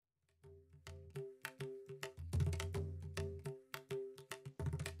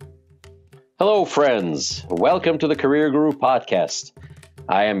Hello, friends. Welcome to the Career Guru Podcast.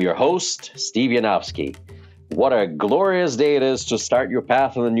 I am your host, Steve Yanofsky. What a glorious day it is to start your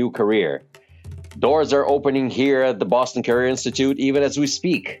path in a new career. Doors are opening here at the Boston Career Institute even as we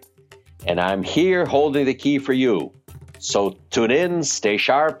speak. And I'm here holding the key for you. So tune in, stay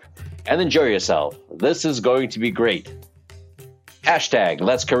sharp, and enjoy yourself. This is going to be great. Hashtag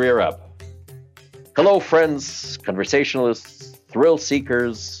Let's Career Up. Hello, friends, conversationalists, thrill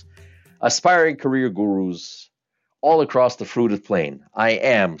seekers, aspiring career gurus all across the fruited plain. I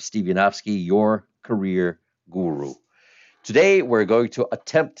am Steve Yanofsky, your career guru. Today, we're going to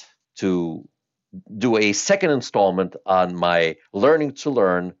attempt to do a second installment on my Learning to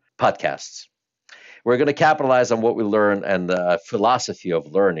Learn podcasts. We're going to capitalize on what we learned and the philosophy of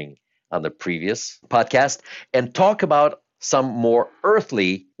learning on the previous podcast and talk about some more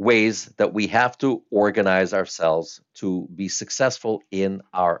earthly ways that we have to organize ourselves to be successful in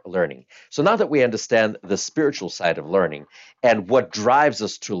our learning. So now that we understand the spiritual side of learning and what drives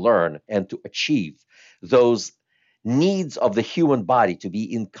us to learn and to achieve those needs of the human body to be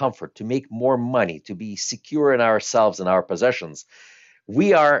in comfort, to make more money, to be secure in ourselves and our possessions,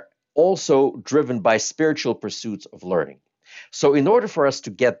 we are also driven by spiritual pursuits of learning. So in order for us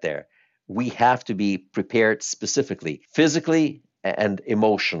to get there, we have to be prepared specifically, physically and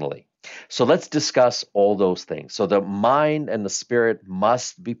emotionally. So let's discuss all those things. So the mind and the spirit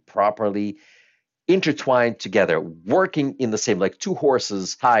must be properly intertwined together, working in the same, like two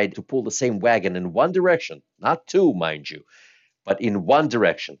horses tied to pull the same wagon in one direction, not two, mind you, but in one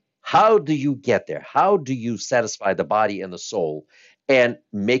direction. How do you get there? How do you satisfy the body and the soul and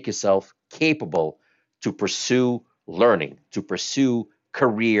make yourself capable to pursue learning, to pursue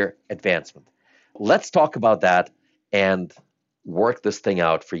career advancement? Let's talk about that and work this thing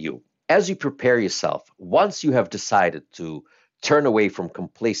out for you. As you prepare yourself, once you have decided to turn away from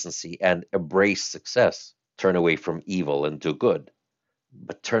complacency and embrace success, turn away from evil and do good,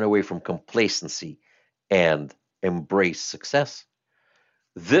 but turn away from complacency and embrace success.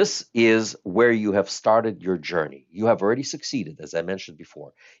 This is where you have started your journey. You have already succeeded, as I mentioned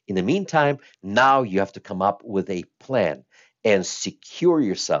before. In the meantime, now you have to come up with a plan and secure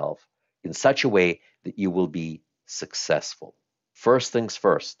yourself in such a way that you will be successful. First things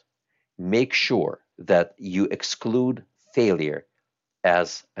first, make sure that you exclude failure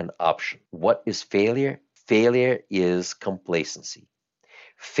as an option. What is failure? Failure is complacency.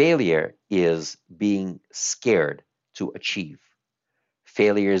 Failure is being scared to achieve.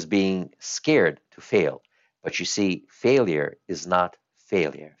 Failure is being scared to fail. But you see, failure is not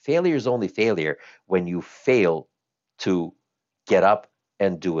failure. Failure is only failure when you fail to get up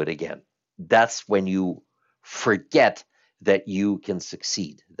and do it again. That's when you forget that you can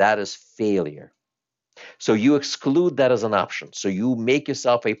succeed. That is failure. So you exclude that as an option. So you make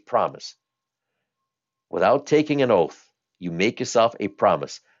yourself a promise. Without taking an oath, you make yourself a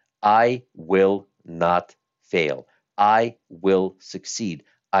promise. I will not fail. I will succeed.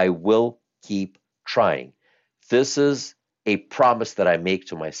 I will keep trying. This is a promise that I make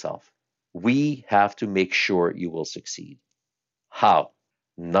to myself. We have to make sure you will succeed. How?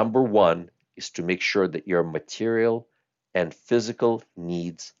 Number one is to make sure that your material and physical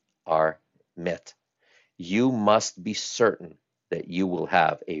needs are met. You must be certain that you will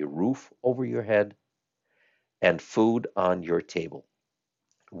have a roof over your head and food on your table.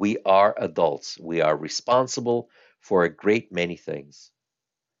 We are adults. We are responsible for a great many things.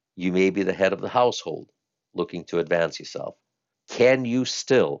 You may be the head of the household looking to advance yourself. Can you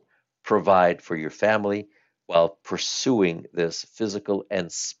still provide for your family while pursuing this physical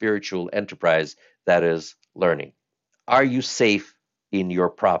and spiritual enterprise that is learning? Are you safe in your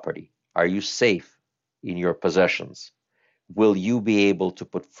property? Are you safe in your possessions? Will you be able to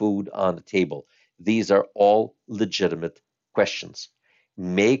put food on the table? These are all legitimate questions.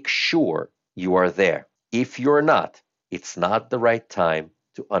 Make sure you are there. If you're not, it's not the right time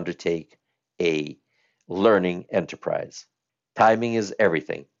to undertake a learning enterprise. Timing is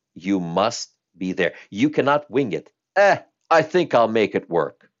everything. You must be there. You cannot wing it. I think I'll make it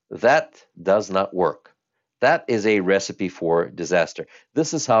work. That does not work. That is a recipe for disaster.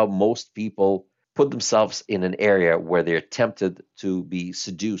 This is how most people put themselves in an area where they're tempted to be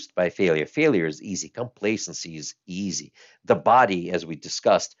seduced by failure. Failure is easy. Complacency is easy. The body, as we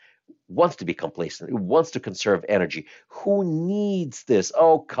discussed, wants to be complacent. It wants to conserve energy. Who needs this?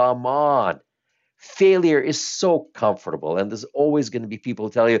 Oh, come on. Failure is so comfortable, and there's always going to be people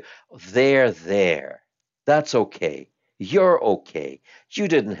who tell you, they're there. That's okay. You're okay. You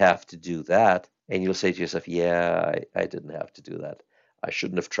didn't have to do that. And you'll say to yourself, yeah, I didn't have to do that. I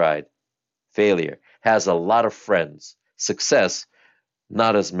shouldn't have tried. Failure has a lot of friends. Success,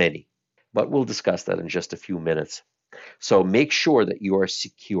 not as many. But we'll discuss that in just a few minutes. So make sure that you are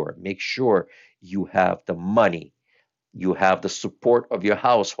secure. Make sure you have the money, you have the support of your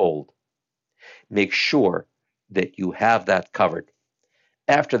household. Make sure that you have that covered.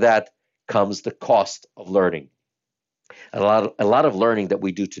 After that comes the cost of learning. A lot of learning that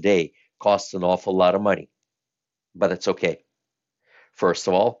we do today costs an awful lot of money, but it's okay. First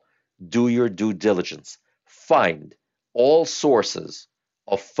of all, do your due diligence. Find all sources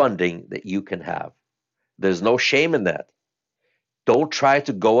of funding that you can have. There's no shame in that. Don't try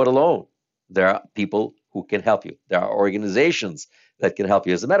to go it alone. There are people who can help you. There are organizations that can help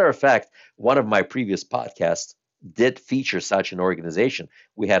you. As a matter of fact, one of my previous podcasts did feature such an organization.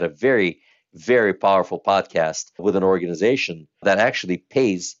 We had a very, very powerful podcast with an organization that actually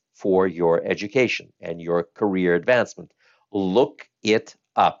pays for your education and your career advancement. Look it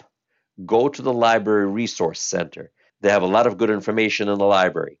up. Go to the Library Resource Center. They have a lot of good information in the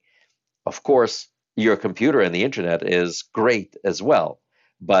library. Of course, your computer and the internet is great as well.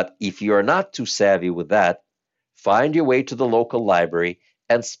 But if you're not too savvy with that, find your way to the local library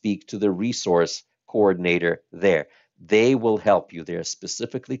and speak to the resource coordinator there. They will help you. They're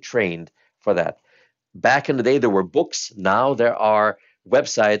specifically trained for that. Back in the day, there were books. Now there are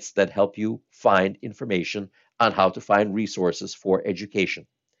websites that help you find information on how to find resources for education.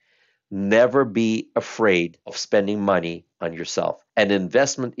 Never be afraid of spending money on yourself. An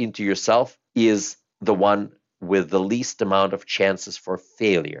investment into yourself is the one with the least amount of chances for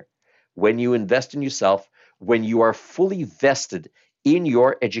failure. When you invest in yourself, when you are fully vested in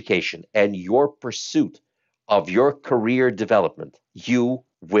your education and your pursuit of your career development, you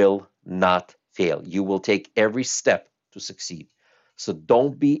will not fail. You will take every step to succeed. So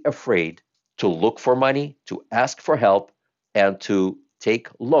don't be afraid to look for money, to ask for help, and to take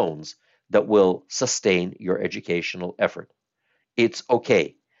loans that will sustain your educational effort. It's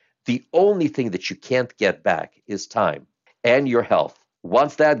okay. The only thing that you can't get back is time and your health.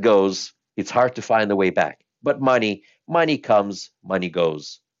 Once that goes, it's hard to find the way back. But money comes, money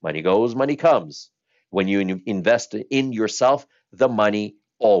goes. Money goes, money comes. When you invest in yourself, the money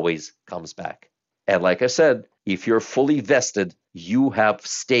always comes back. And like I said, if you're fully vested, you have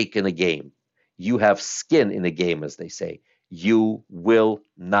stake in the game. You have skin in the game, as they say. You will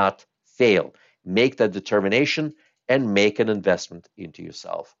not fail. Make that determination and make an investment into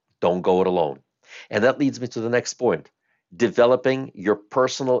yourself. Don't go it alone. And that leads me to the next point, developing your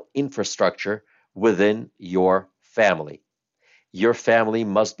personal infrastructure within your family. Your family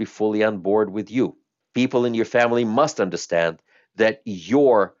must be fully on board with you. People in your family must understand that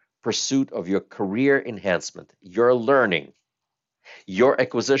your pursuit of your career enhancement, your learning, your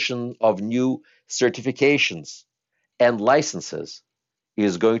acquisition of new certifications and licenses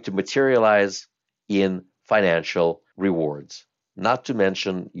is going to materialize in financial rewards, not to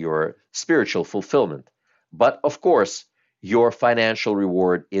mention your spiritual fulfillment. But of course, your financial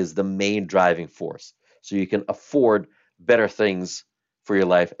reward is the main driving force. So you can afford better things for your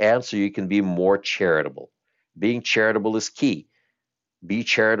life and so you can be more charitable. Being charitable is key. Be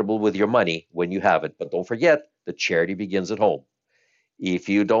charitable with your money when you have it, but don't forget that charity begins at home. If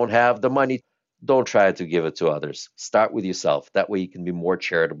you don't have the money, don't try to give it to others. Start with yourself. That way you can be more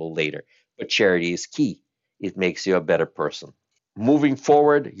charitable later. But charity is key, it makes you a better person. Moving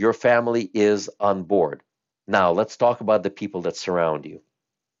forward, your family is on board. Now, let's talk about the people that surround you.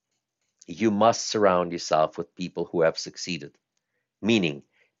 You must surround yourself with people who have succeeded, meaning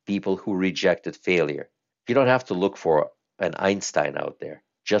people who rejected failure. You don't have to look for an Einstein out there.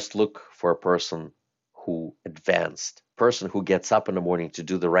 Just look for a person who advanced, a person who gets up in the morning to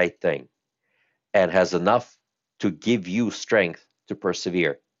do the right thing and has enough to give you strength to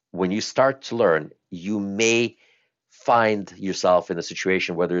persevere. When you start to learn, you may find yourself in a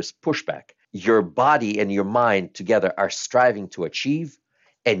situation where there's pushback. Your body and your mind together are striving to achieve,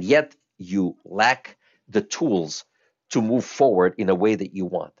 and yet you lack the tools to move forward in a way that you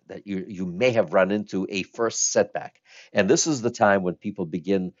want, that you may have run into a first setback. And this is the time when people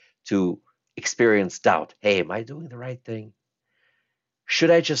begin to experience doubt. Hey, am I doing the right thing?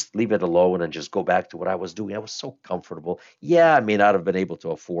 Should I just leave it alone and just go back to what I was doing? I was so comfortable. Yeah, I may not have been able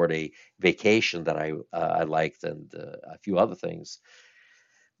to afford a vacation that I liked and a few other things,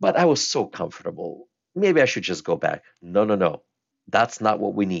 but I was so comfortable. Maybe I should just go back. No, no, no. That's not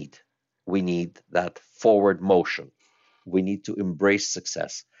what we need. We need that forward motion. We need to embrace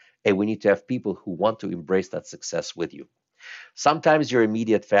success. And we need to have people who want to embrace that success with you. Sometimes your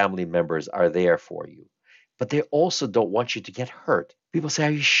immediate family members are there for you, but they also don't want you to get hurt. People say,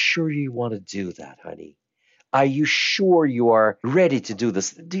 are you sure you want to do that, honey? Are you sure you are ready to do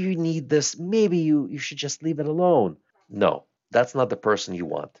this? Do you need this? Maybe you should just leave it alone. No. That's not the person you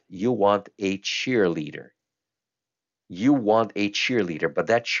want. You want a cheerleader. You want a cheerleader, but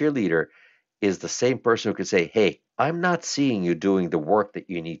that cheerleader is the same person who could say, hey, I'm not seeing you doing the work that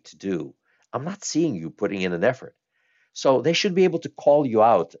you need to do. I'm not seeing you putting in an effort. So they should be able to call you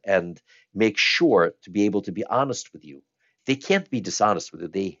out and make sure to be able to be honest with you. They can't be dishonest with you.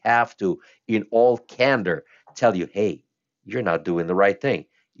 They have to, in all candor, tell you, hey, you're not doing the right thing.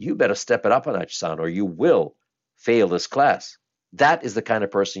 You better step it up a notch, son, or you will fail this class. That is the kind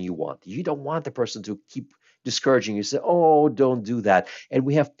of person you want. You don't want the person to keep discouraging you, say, oh, don't do that. And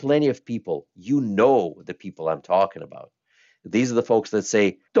we have plenty of people, you know, the people I'm talking about. These are the folks that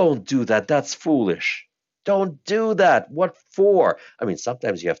say, don't do that. That's foolish. Don't do that. What for? I mean,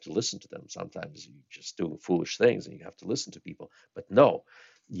 sometimes you have to listen to them. Sometimes you're just doing foolish things and you have to listen to people. But no,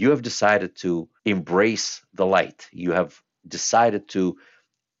 you have decided to embrace the light. You have decided to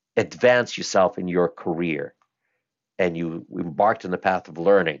advance yourself in your career and you embarked on the path of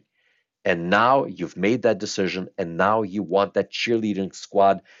learning. And now you've made that decision, and now you want that cheerleading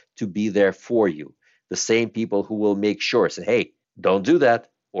squad to be there for you. The same people who will make sure, say, hey, don't do that,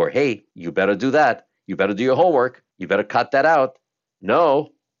 or hey, you better do that. You better do your homework. You better cut that out. No,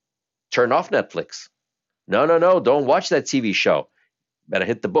 turn off Netflix. No, no, no, don't watch that TV show. Better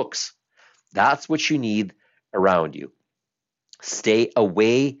hit the books. That's what you need around you. Stay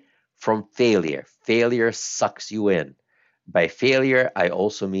away from failure. Failure sucks you in. By failure, I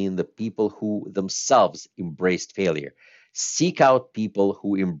also mean the people who themselves embraced failure. Seek out people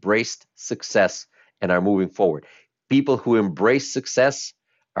who embraced success and are moving forward. People who embrace success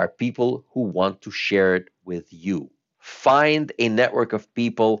are people who want to share it with you. Find a network of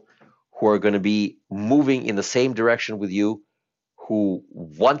people who are going to be moving in the same direction with you, who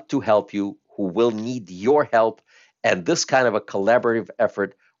want to help you, who will need your help, and this kind of a collaborative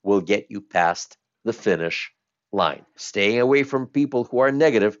effort will get you past the finish line. Staying away from people who are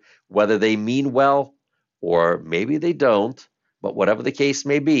negative, whether they mean well or maybe they don't, but whatever the case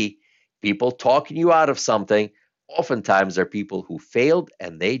may be, people talking you out of something oftentimes are people who failed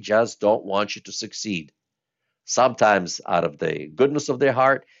and they just don't want you to succeed. Sometimes out of the goodness of their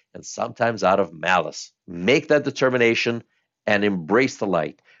heart and sometimes out of malice. Make that determination and embrace the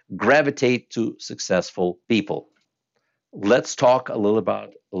light. Gravitate to successful people. Let's talk a little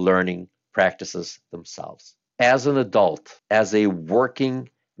about learning practices themselves. As an adult, as a working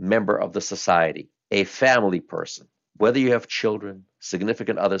member of the society, a family person, whether you have children,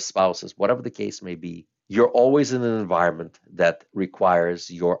 significant other spouses, whatever the case may be, you're always in an environment that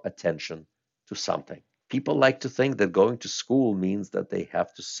requires your attention to something. People like to think that going to school means that they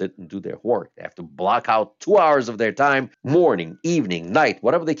have to sit and do their work. They have to block out 2 hours of their time, morning, evening, night,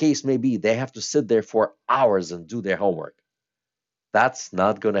 whatever the case may be. They have to sit there for hours and do their homework. That's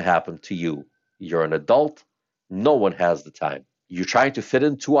not going to happen to you. You're an adult. No one has the time. You're trying to fit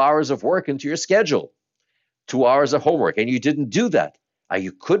in 2 hours of work into your schedule, 2 hours of homework, and you didn't do that.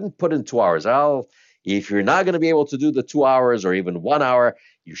 You couldn't put in 2 hours. Well, if you're not going to be able to do the 2 hours or even 1 hour,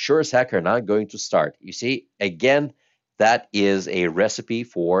 you sure as heck are not going to start. You see, again, that is a recipe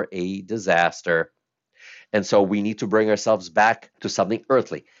for a disaster. And so we need to bring ourselves back to something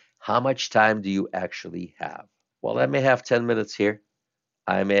earthly. How much time do you actually have? Well, I may have 10 minutes here.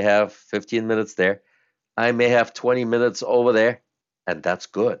 I may have 15 minutes there. I may have 20 minutes over there. And that's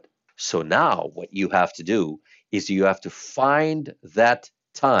good. So now what you have to do is you have to find that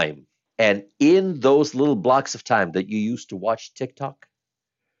time. And in those little blocks of time that you used to watch TikTok,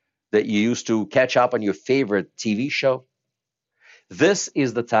 that you used to catch up on your favorite TV show, this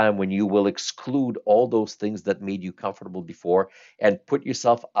is the time when you will exclude all those things that made you comfortable before and put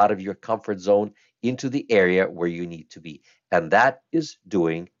yourself out of your comfort zone into the area where you need to be. And that is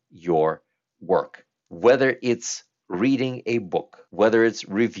doing your work. Whether it's reading a book, whether it's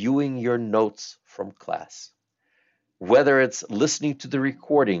reviewing your notes from class, whether it's listening to the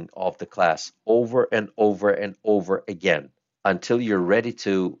recording of the class over and over and over again until you're ready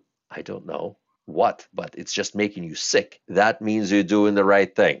to, I don't know what, but it's just making you sick. That means you're doing the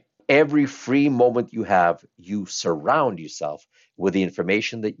right thing. Every free moment you have, you surround yourself with the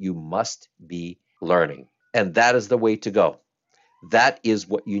information that you must be learning. And that is the way to go. That is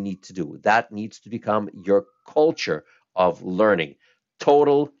what you need to do. That needs to become your culture of learning,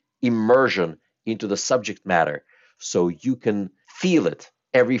 total immersion into the subject matter so you can feel it.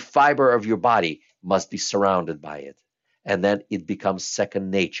 Every fiber of your body must be surrounded by it. And then it becomes second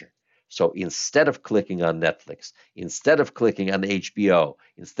nature. So instead of clicking on Netflix, instead of clicking on HBO,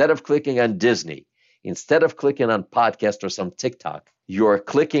 instead of clicking on Disney, instead of clicking on podcast or some TikTok, you're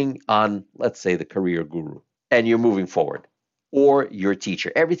clicking on, let's say, the Career Guru, and you're moving forward. Or your teacher.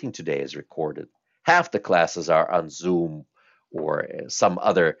 Everything today is recorded. Half the classes are on Zoom or some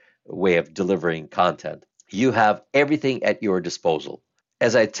other way of delivering content. You have everything at your disposal.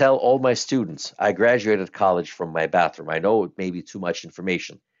 As I tell all my students, I graduated college from my bathroom. I know it may be too much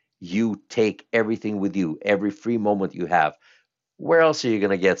information. You take everything with you, every free moment you have. Where else are you going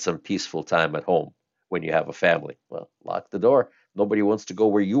to get some peaceful time at home when you have a family? Well, lock the door. Nobody wants to go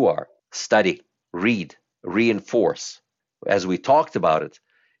where you are. Study, read, reinforce. As we talked about it,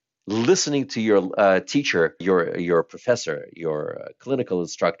 listening to your teacher, your professor, your clinical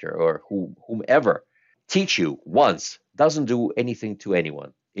instructor, or whomever teach you once doesn't do anything to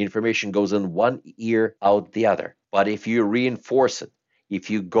anyone. Information goes in one ear, out the other. But if you reinforce it, if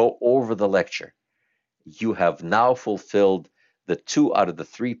you go over the lecture, you have now fulfilled the two out of the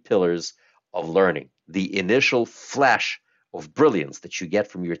three pillars of learning. The initial flash of brilliance that you get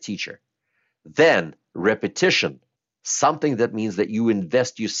from your teacher. Then repetition, something that means that you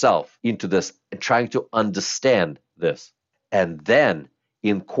invest yourself into this and trying to understand this, and then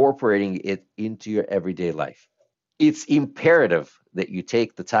incorporating it into your everyday life. It's imperative that you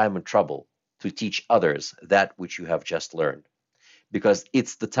take the time and trouble to teach others that which you have just learned, because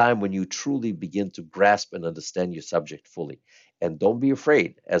it's the time when you truly begin to grasp and understand your subject fully. And don't be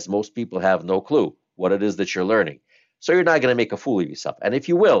afraid, as most people have no clue what it is that you're learning. So you're not going to make a fool of yourself. And if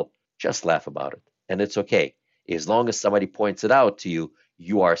you will, just laugh about it. And it's okay. As long as somebody points it out to you,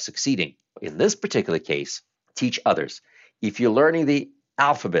 you are succeeding. In this particular case, teach others. If you're learning the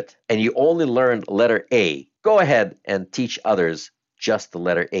alphabet and you only learned letter A, go ahead and teach others just the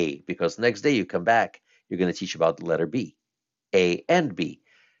letter A, because next day you come back, you're going to teach about the letter B. A and B.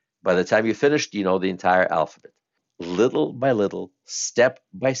 By the time you finished, you know the entire alphabet. Little by little, step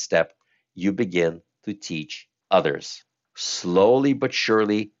by step, you begin to teach others. Slowly but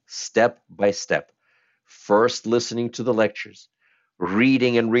surely, step by step. First listening to the lectures,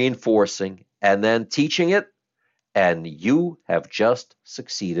 reading and reinforcing, and then teaching it, and you have just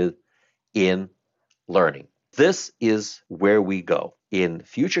succeeded in learning. This is where we go. In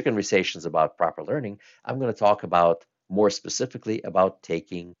future conversations about proper learning, I'm going to talk about more specifically about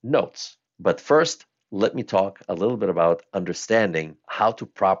taking notes. But first, let me talk a little bit about understanding how to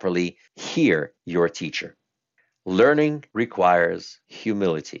properly hear your teacher. Learning requires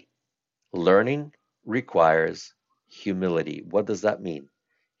humility. Learning requires humility. What does that mean?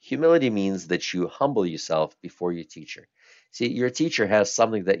 Humility means that you humble yourself before your teacher. See, your teacher has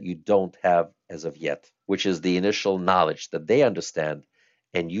something that you don't have as of yet, which is the initial knowledge that they understand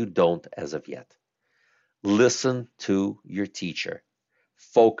and you don't as of yet. Listen to your teacher.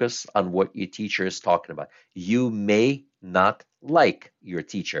 Focus on what your teacher is talking about. You may not like your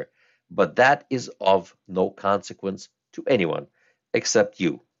teacher, but that is of no consequence to anyone except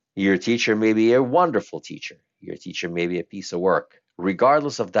you. Your teacher may be a wonderful teacher. Your teacher may be a piece of work.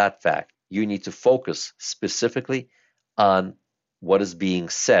 Regardless of that fact, you need to focus specifically on what is being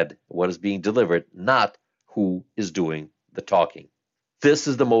said, what is being delivered, not who is doing the talking. This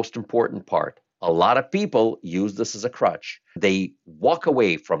is the most important part. A lot of people use this as a crutch. They walk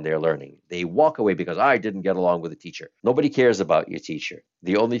away from their learning. They walk away because I didn't get along with the teacher. Nobody cares about your teacher.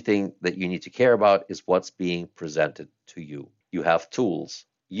 The only thing that you need to care about is what's being presented to you. You have tools,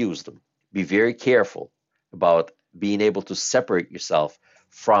 use them. Be very careful about being able to separate yourself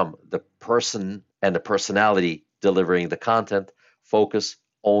from the person and the personality delivering the content. Focus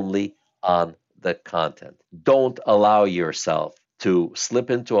only on the content. Don't allow yourself to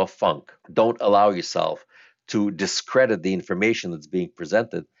slip into a funk. Don't allow yourself to discredit the information that's being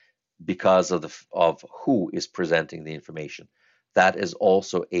presented because of who is presenting the information. That is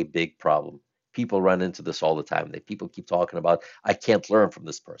also a big problem. People run into this all the time. People keep talking about, I can't learn from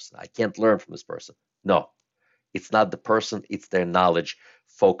this person. I can't learn from this person. No, it's not the person, it's their knowledge.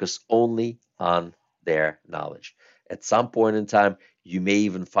 Focus only on their knowledge. At some point in time, you may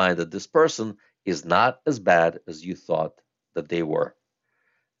even find that this person is not as bad as you thought that they were,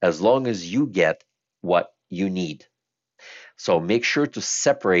 as long as you get what you need. So make sure to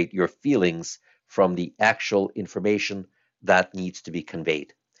separate your feelings from the actual information that needs to be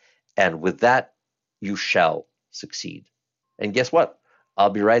conveyed. And with that, you shall succeed. And guess what? I'll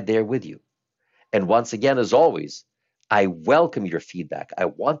be right there with you. And once again, as always, I welcome your feedback. I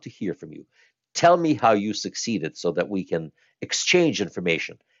want to hear from you. Tell me how you succeeded so that we can exchange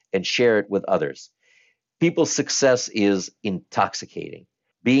information and share it with others. People's success is intoxicating.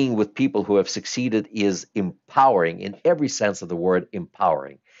 Being with people who have succeeded is empowering in every sense of the word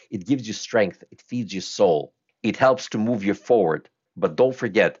empowering. It gives you strength, it feeds your soul, it helps to move you forward. But don't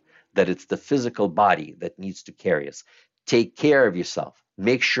forget that it's the physical body that needs to carry us. Take care of yourself.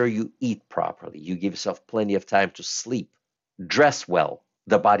 Make sure you eat properly. You give yourself plenty of time to sleep. Dress well.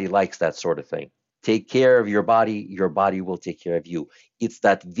 The body likes that sort of thing. Take care of your body will take care of you. It's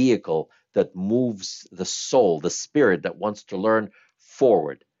that vehicle that moves the soul, the spirit that wants to learn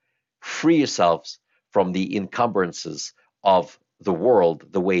forward. Free yourselves from the encumbrances of the world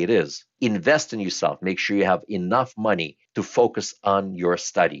the way it is. Invest in yourself. Make sure you have enough money to focus on your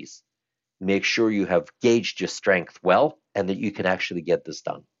studies. Make sure you have gauged your strength well and that you can actually get this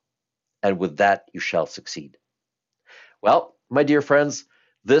done. And with that, you shall succeed. Well, my dear friends,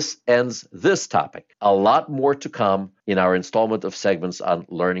 this ends this topic. A lot more to come in our installment of segments on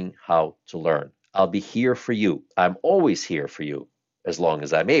learning how to learn. I'll be here for you. I'm always here for you as long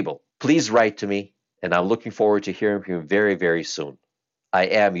as I'm able. Please write to me, and I'm looking forward to hearing from you very, very soon. I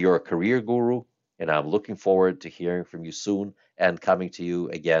am your career guru, and I'm looking forward to hearing from you soon and coming to you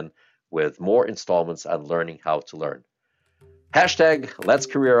again with more installments on learning how to learn. Hashtag Let's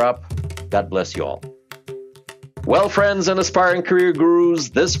Career Up. God bless you all. Well, friends and aspiring career gurus,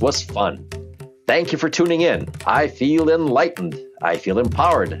 this was fun. Thank you for tuning in. I feel enlightened, I feel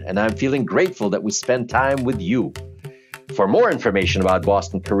empowered, and I'm feeling grateful that we spend time with you. For more information about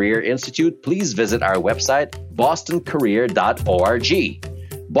Boston Career Institute, please visit our website,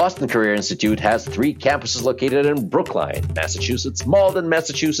 bostoncareer.org. Boston Career Institute has 3 campuses located in Brookline, Massachusetts, Malden,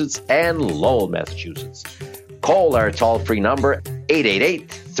 Massachusetts, and Lowell, Massachusetts. Call our toll-free number,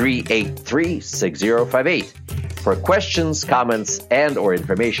 888-383-6058. For questions, comments, and or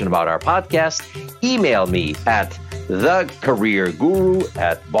information about our podcast, email me at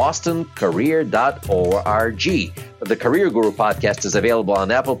thecareerguru@bostoncareer.org. The Career Guru podcast is available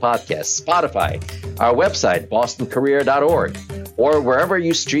on Apple Podcasts, Spotify, our website, bostoncareer.org, or wherever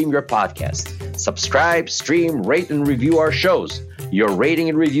you stream your podcast. Subscribe, stream, rate, and review our shows. Your rating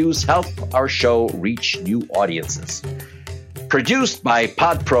and reviews help our show reach new audiences. Produced by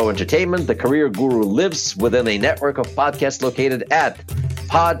PodPro Entertainment, The Career Guru lives within a network of podcasts located at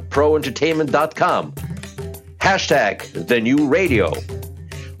podproentertainment.com. Hashtag The New Radio.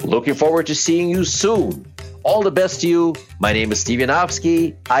 Looking forward to seeing you soon. All the best to you. My name is Steve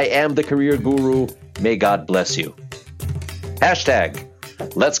Yanofsky. I am The Career Guru. May God bless you. Hashtag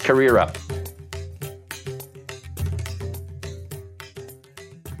Let's Career Up.